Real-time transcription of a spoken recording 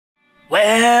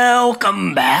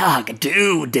Welcome back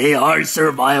to DayR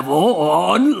Survival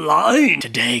Online.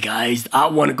 Today, guys, I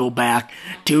want to go back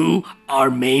to our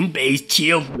main base,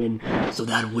 Tyumen, so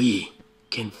that we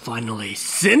can finally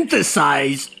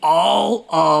synthesize all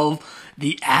of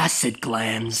the acid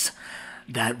glands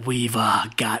that we've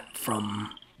got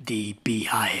from the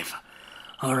beehive.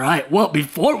 Alright, well,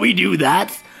 before we do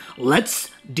that, let's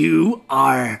do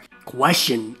our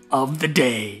question of the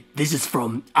day. This is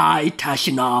from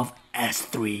Tashinov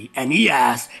S3, and he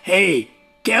asks, "Hey,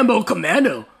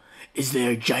 CamboCommando, is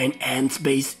there giant ants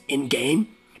base in game?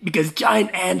 Because giant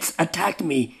ants attacked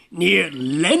me near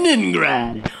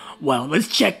Leningrad." Well, let's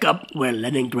check up where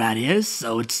Leningrad is.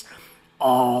 So it's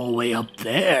all the way up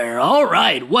there.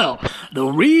 Alright, well, the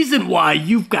reason why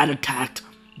you've got attacked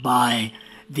by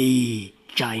the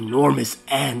ginormous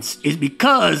ants is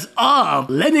because of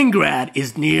Leningrad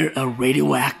is near a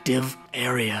radioactive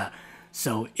area.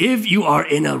 So if you are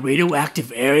in a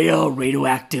radioactive area,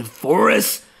 radioactive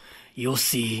forest, you'll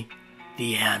see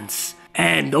the ants.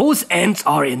 And those ants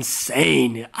are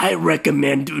insane. I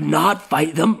recommend do not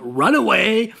fight them. Run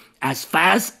away as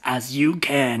fast as you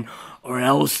can, or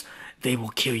else they will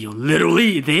kill you.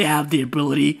 Literally, they have the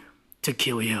ability to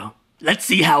kill you. Let's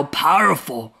see how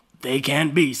powerful they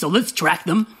can be. So let's track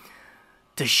them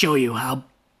to show you how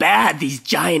bad these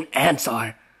giant ants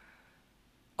are.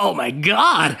 Oh my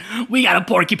god, we got a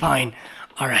porcupine.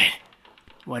 Alright,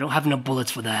 well, I don't have enough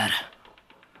bullets for that.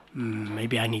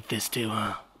 Maybe I need this too,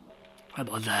 huh? How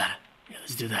about that? Yeah,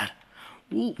 let's do that.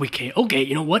 Ooh, okay,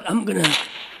 you know what? I'm gonna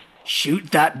shoot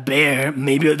that bear.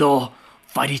 Maybe they'll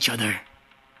fight each other.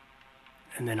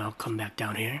 And then I'll come back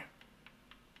down here.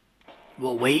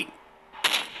 We'll wait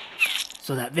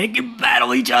so that they can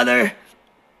battle each other.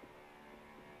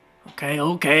 Okay,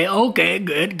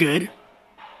 good.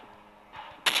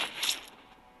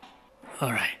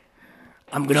 Alright,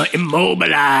 I'm gonna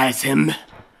immobilize him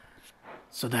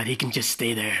so that he can just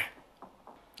stay there.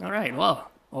 Alright,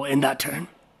 well, we'll end that turn.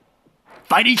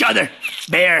 Fight each other,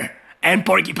 bear and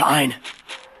porcupine.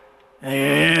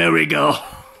 There we go.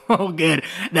 Oh, good.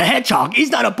 The hedgehog, he's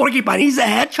not a porcupine, he's a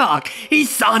hedgehog. He's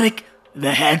Sonic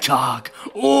the Hedgehog.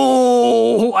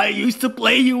 Oh, I used to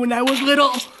play you when I was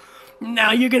little.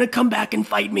 Now you're gonna come back and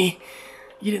fight me.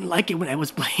 You didn't like it when I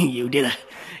was playing you, did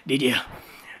you?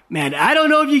 Man, I don't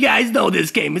know if you guys know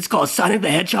this game. It's called Sonic the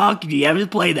Hedgehog. If you ever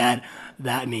play that,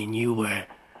 that means you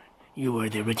were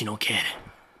the original kid.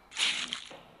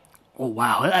 Oh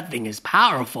wow, that thing is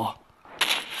powerful.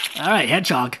 Alright,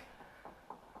 Hedgehog.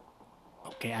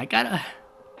 Okay, I gotta...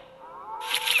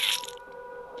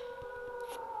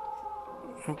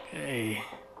 Okay.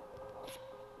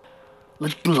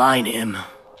 Let's blind him.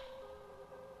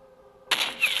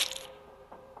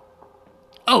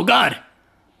 Oh god!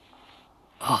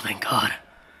 Oh, thank god.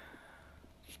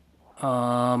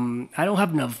 I don't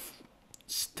have enough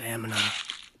stamina.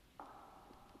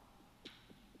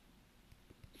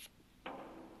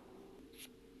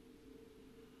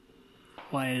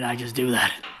 Why did I just do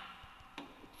that?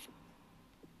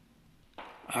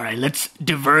 Alright, let's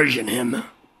diversion him.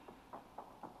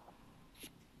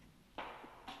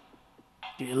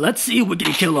 Let's see if we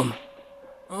can kill him.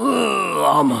 Oh,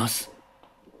 almost.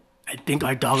 I think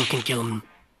our dog can kill him.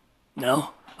 No?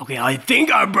 Okay, I think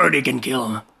our birdie can kill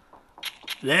him.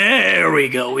 There we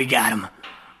go, we got him.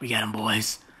 We got him,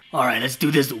 boys. Alright, let's do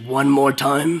this one more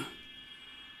time.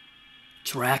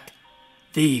 Track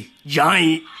the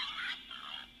giant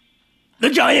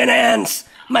ants!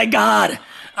 My god!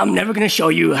 I'm never gonna show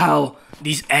you how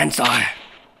these ants are.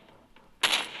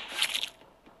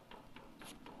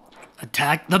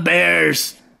 Attack the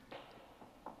bears!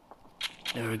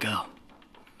 There we go.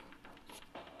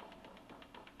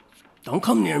 Don't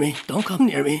come near me. Don't come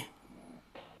near me.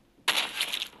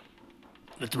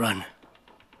 Let's run.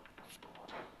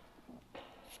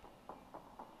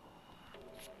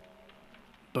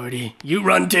 Birdie, you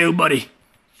run too, buddy.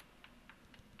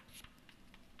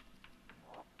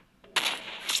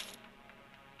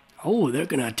 Oh, they're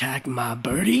gonna attack my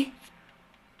birdie?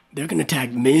 They're gonna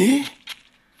attack me?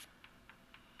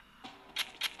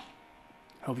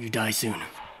 Hope you die soon.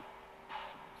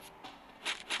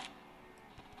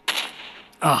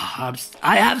 Oh,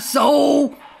 I have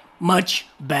so much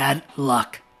bad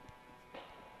luck.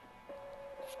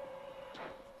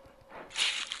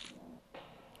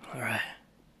 Alright.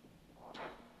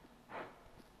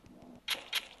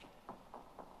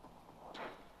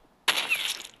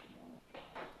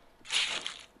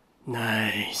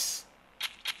 Nice.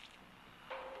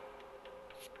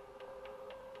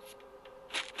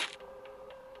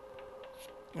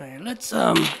 Alright, let's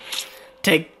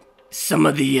take some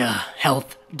of the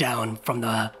health down from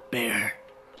the bear.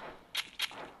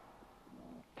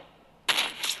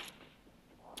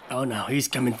 Oh no, he's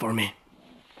coming for me.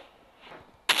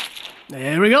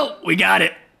 There we go. We got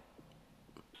it.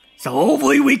 So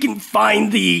hopefully we can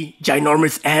find the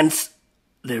ginormous ants.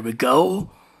 There we go.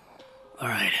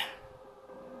 Alright.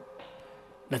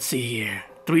 Let's see here.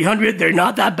 300, they're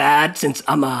not that bad since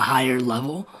I'm a higher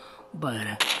level.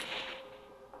 But,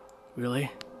 really?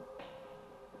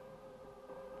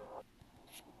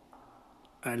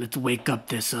 Alright, let's wake up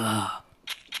this,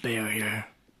 bear here.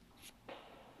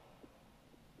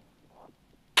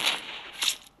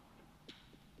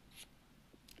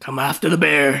 Come after the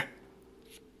bear.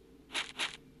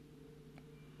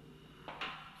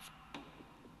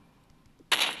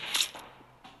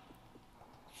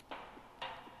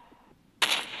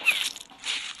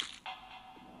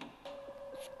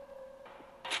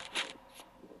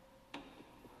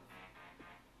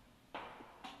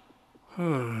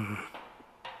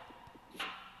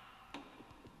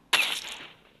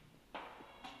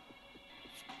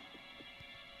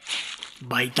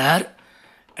 Bite that.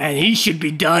 And he should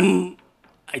be done,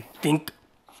 I think,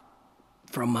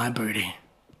 from my birdie.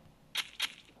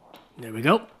 There we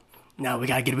go. Now we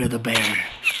gotta get rid of the bear.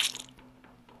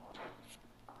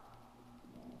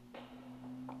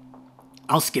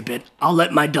 I'll skip it. I'll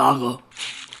let my dog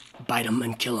bite him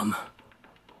and kill him.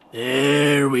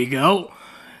 There we go.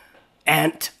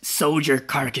 Ant soldier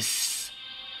carcass.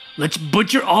 Let's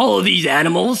butcher all of these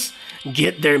animals,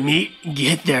 get their meat,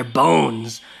 get their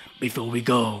bones before we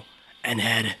go and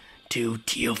head to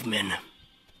Tyumen.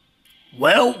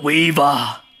 Well, we've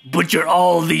butchered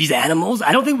all of these animals.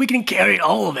 I don't think we can carry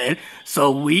all of it,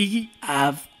 so we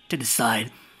have to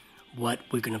decide what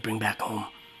we're gonna bring back home.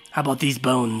 How about these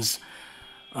bones?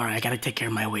 Alright, I gotta take care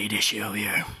of my weight issue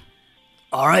here.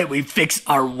 Alright, we fixed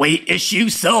our weight issue,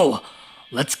 so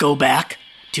let's go back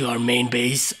to our main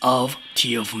base of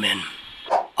Tyumen.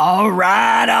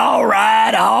 Alright.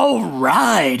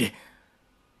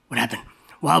 What happened?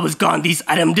 While I was gone, these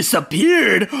items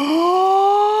disappeared. What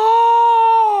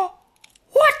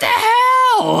the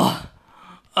hell?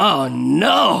 Oh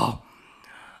no.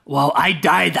 Well, I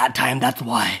died that time, that's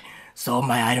why. So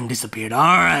my item disappeared.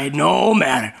 Alright, no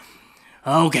matter.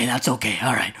 Okay, that's okay.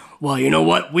 Alright. Well, you know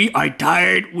what? We are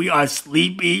tired, we are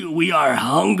sleepy, we are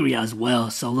hungry as well.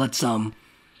 So let's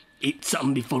eat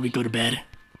something before we go to bed.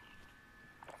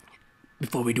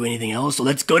 Before we do anything else. So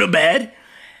let's go to bed.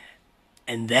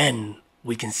 And then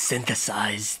we can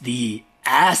synthesize the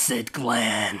acid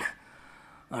gland.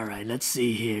 Alright, let's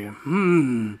see here.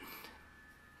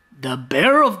 The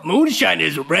barrel of moonshine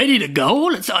is ready to go.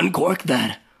 Let's uncork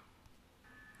that.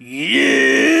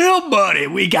 Yeah, buddy,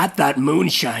 we got that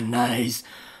moonshine. Nice.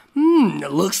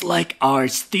 It looks like our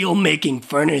steel making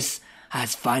furnace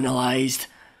has finalized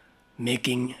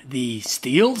making the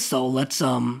steel. So let's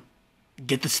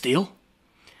get the steel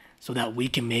so that we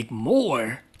can make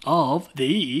more of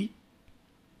the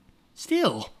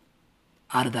steel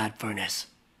out of that furnace.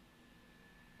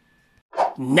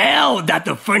 Now that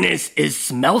the furnace is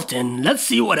smelting, let's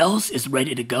see what else is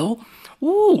ready to go.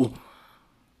 Ooh,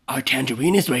 our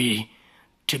tangerine is ready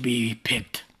to be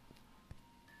picked.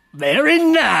 Very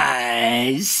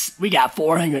nice. We got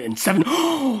 407.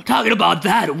 Oh, talking about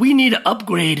that, we need to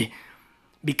upgrade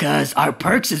because our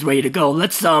perks is ready to go.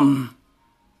 Let's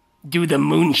do the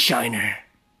moonshiner.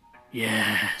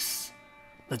 Yes.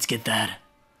 Let's get that.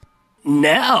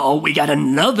 Now we got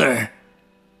another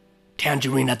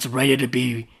tangerine that's ready to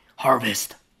be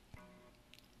harvested.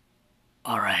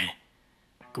 Alright.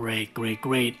 Great.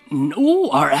 Ooh,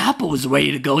 our apple is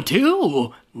ready to go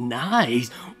too.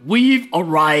 Nice. We've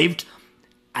arrived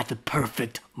at the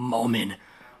perfect moment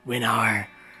when our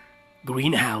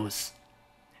greenhouse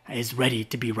is ready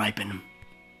to be ripened.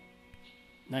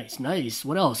 Nice.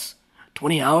 What else?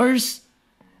 20 hours?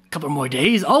 A couple more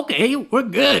days? Okay, we're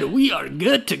good. We are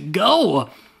good to go.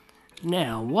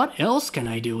 Now, what else can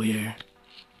I do here?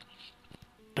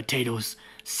 Potatoes.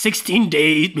 16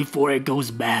 days before it goes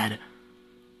bad.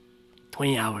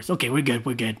 20 hours. Okay, we're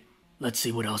good. Let's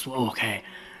see what else. Okay.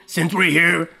 Since we're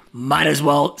here, might as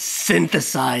well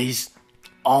synthesize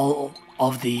all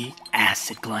of the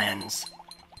acid glands.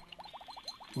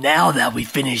 Now that we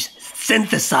finished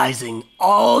synthesizing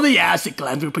all the acid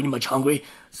glands, we're pretty much hungry.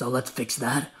 So let's fix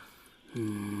that.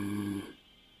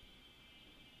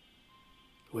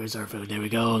 Where's our food? There we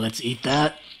go. Let's eat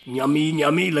that.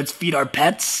 Yummy. Let's feed our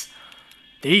pets.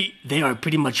 They are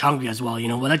pretty much hungry as well. You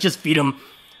know what? Let's just feed them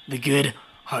the good,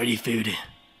 hearty food.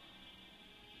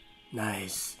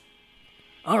 Nice.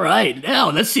 Alright, now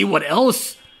let's see what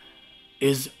else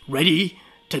is ready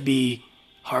to be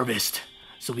harvested.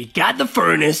 So we got the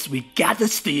furnace, we got the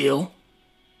steel.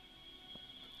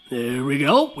 There we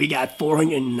go. We got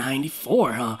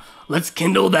 494, huh? Let's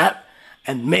kindle that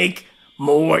and make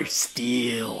more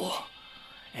steel.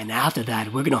 And after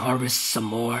that, we're gonna harvest some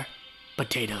more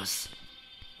potatoes.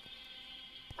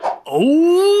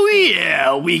 Oh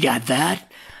yeah, we got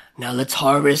that. Now let's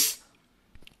harvest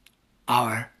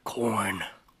our corn.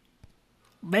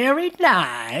 Very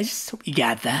nice. We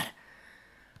got that.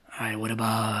 Alright, what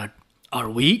about our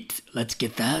wheat? Let's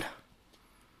get that.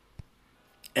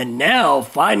 And now,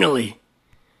 finally,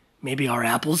 maybe our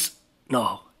apples?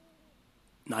 No,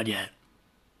 not yet.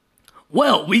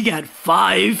 Well, we got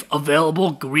 5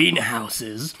 available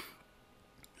greenhouses.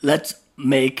 Let's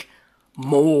make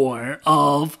more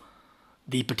of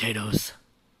the potatoes.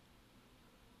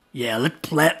 Yeah, let's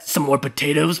plant some more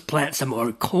potatoes, plant some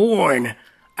more corn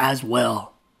as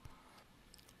well.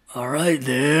 Alright,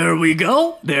 there we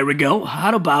go. There we go.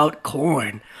 How about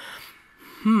corn?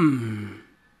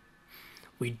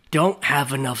 We don't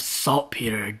have enough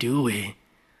saltpeter, do we?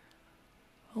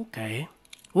 Okay,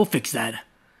 we'll fix that.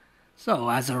 So,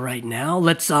 as of right now,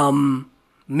 let's,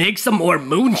 make some more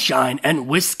moonshine and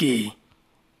whiskey.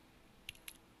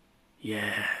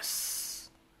 Yes.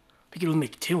 We can only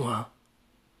make 2, huh?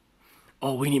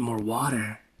 Oh, we need more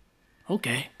water.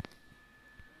 Okay.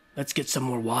 Let's get some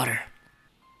more water.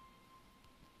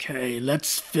 Okay,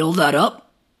 let's fill that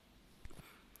up.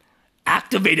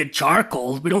 Activated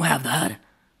charcoal. We don't have that.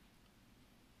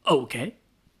 Okay.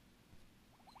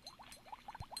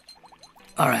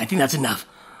 Alright, I think that's enough.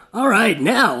 Alright,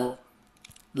 now,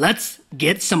 let's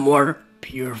get some more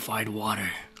purified water.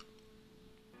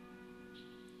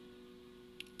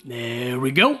 There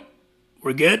we go.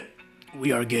 We're good.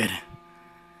 We are good.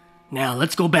 Now,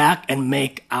 let's go back and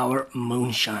make our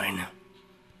moonshine.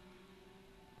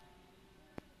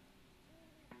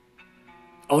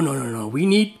 Oh, no. We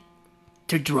need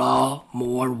to draw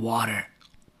more water.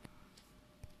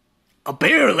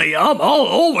 Apparently, I'm all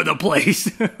over the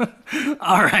place.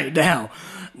 Alright,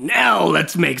 now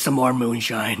let's make some more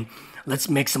moonshine. Let's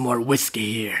make some more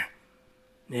whiskey here.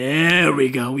 There we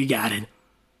go, we got it.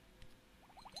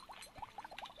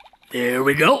 There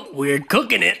we go, we're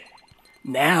cooking it.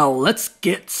 Now, let's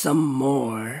get some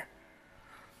more.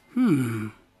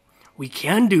 We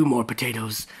can do more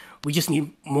potatoes. We just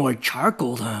need more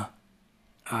charcoal, huh?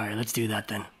 Alright, let's do that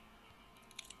then.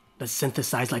 Let's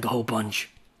synthesize like a whole bunch.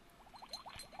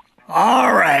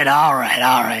 Alright.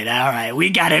 We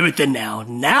got everything now.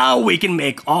 Now we can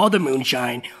make all the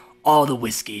moonshine, all the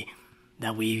whiskey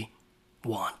that we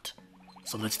want.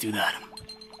 So let's do that.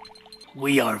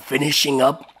 We are finishing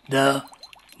up the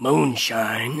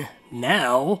moonshine.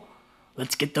 Now,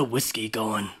 let's get the whiskey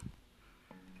going.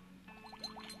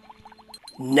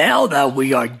 Now that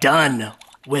we are done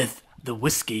with the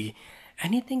whiskey,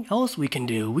 anything else we can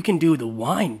do? We can do the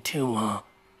wine too, huh?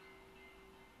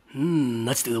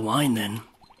 Let's do the wine then.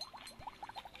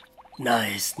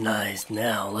 Nice.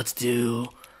 Now, let's do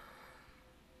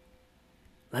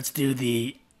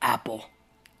the apple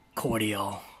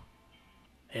cordial.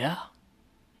 Yeah,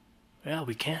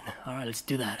 we can. Alright, let's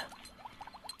do that.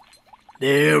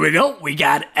 There we go. We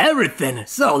got everything.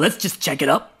 So, let's just check it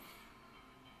up.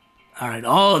 Alright,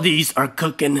 all of these are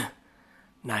cooking.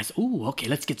 Nice. Ooh, okay,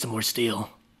 let's get some more steel.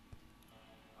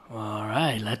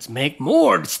 Alright, let's make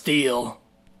more steel.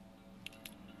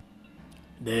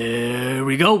 There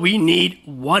we go. We need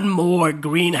one more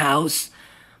greenhouse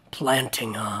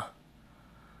planting, huh?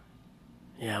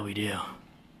 Yeah, we do.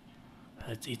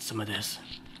 Let's eat some of this.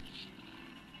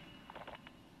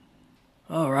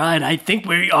 Alright, I think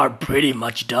we are pretty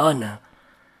much done.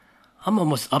 I'm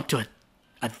almost up to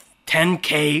a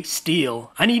 10k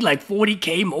steel. I need like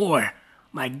 40k more.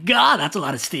 My god, that's a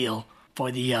lot of steel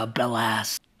for the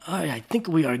Bellas. Alright, I think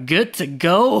we are good to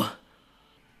go.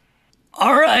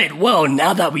 Alright, well,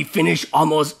 now that we finished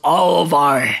almost all of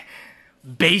our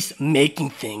base making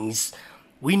things,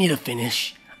 we need to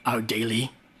finish our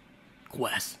daily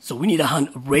quest. So we need to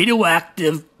hunt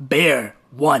radioactive bear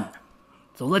 1.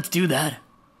 So let's do that.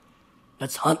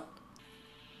 Let's hunt.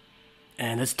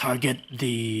 And let's target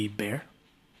the bear.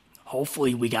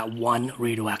 Hopefully we got 1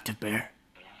 radioactive bear.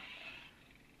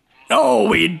 No,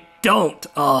 we don't.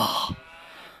 Oh.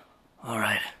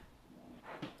 Alright.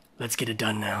 Let's get it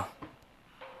done now.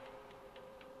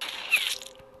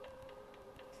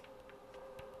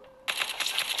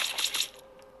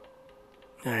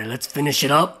 Alright, let's finish it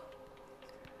up.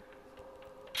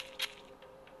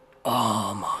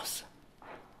 Almost.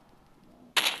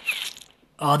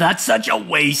 Oh, that's such a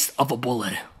waste of a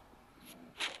bullet.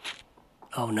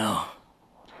 Oh no.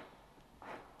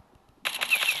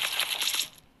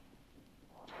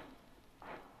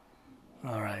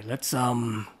 Alright, let's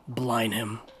blind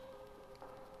him.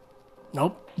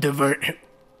 Nope. Divert.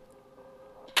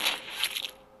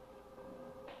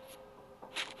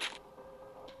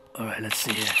 Alright, let's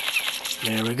see here.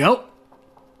 There we go.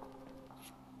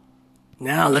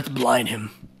 Now let's blind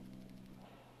him.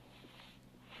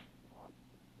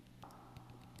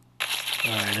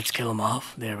 Alright, let's kill him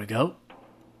off. There we go.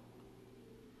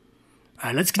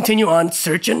 Alright, let's continue on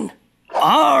searching.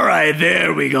 Alright,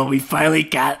 there we go. We finally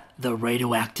got the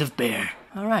radioactive bear.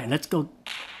 Alright, let's go.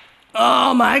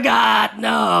 Oh my god,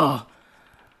 no!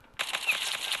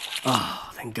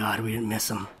 Oh, thank god we didn't miss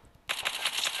him.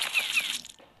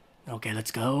 Okay,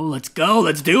 let's go,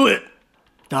 let's do it!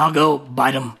 Doggo,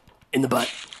 bite him in the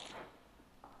butt.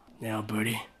 Now,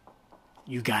 birdie,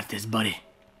 you got this, buddy.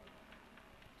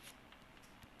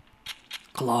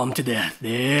 Claw him to death.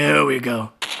 There we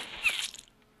go.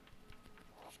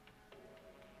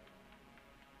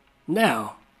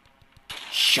 Now,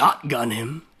 shotgun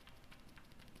him.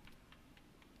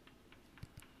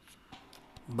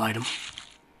 Bite him.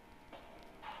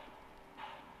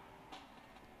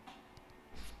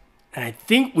 And I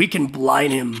think we can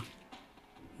blind him.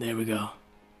 There we go.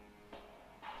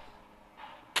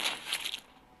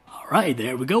 Alright,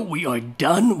 there we go. We are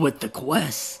done with the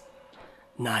quest.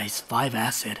 Nice, 5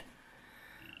 acid.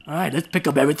 Alright, let's pick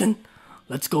up everything.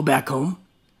 Let's go back home.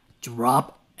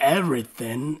 Drop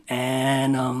everything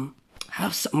and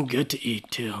have something good to eat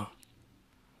too.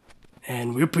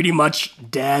 And we're pretty much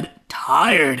dead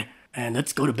tired. And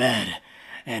let's go to bed.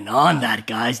 And on that,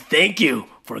 guys, thank you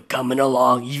for coming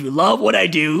along. If you love what I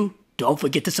do, don't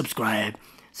forget to subscribe.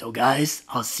 So guys,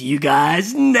 I'll see you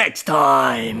guys next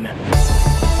time.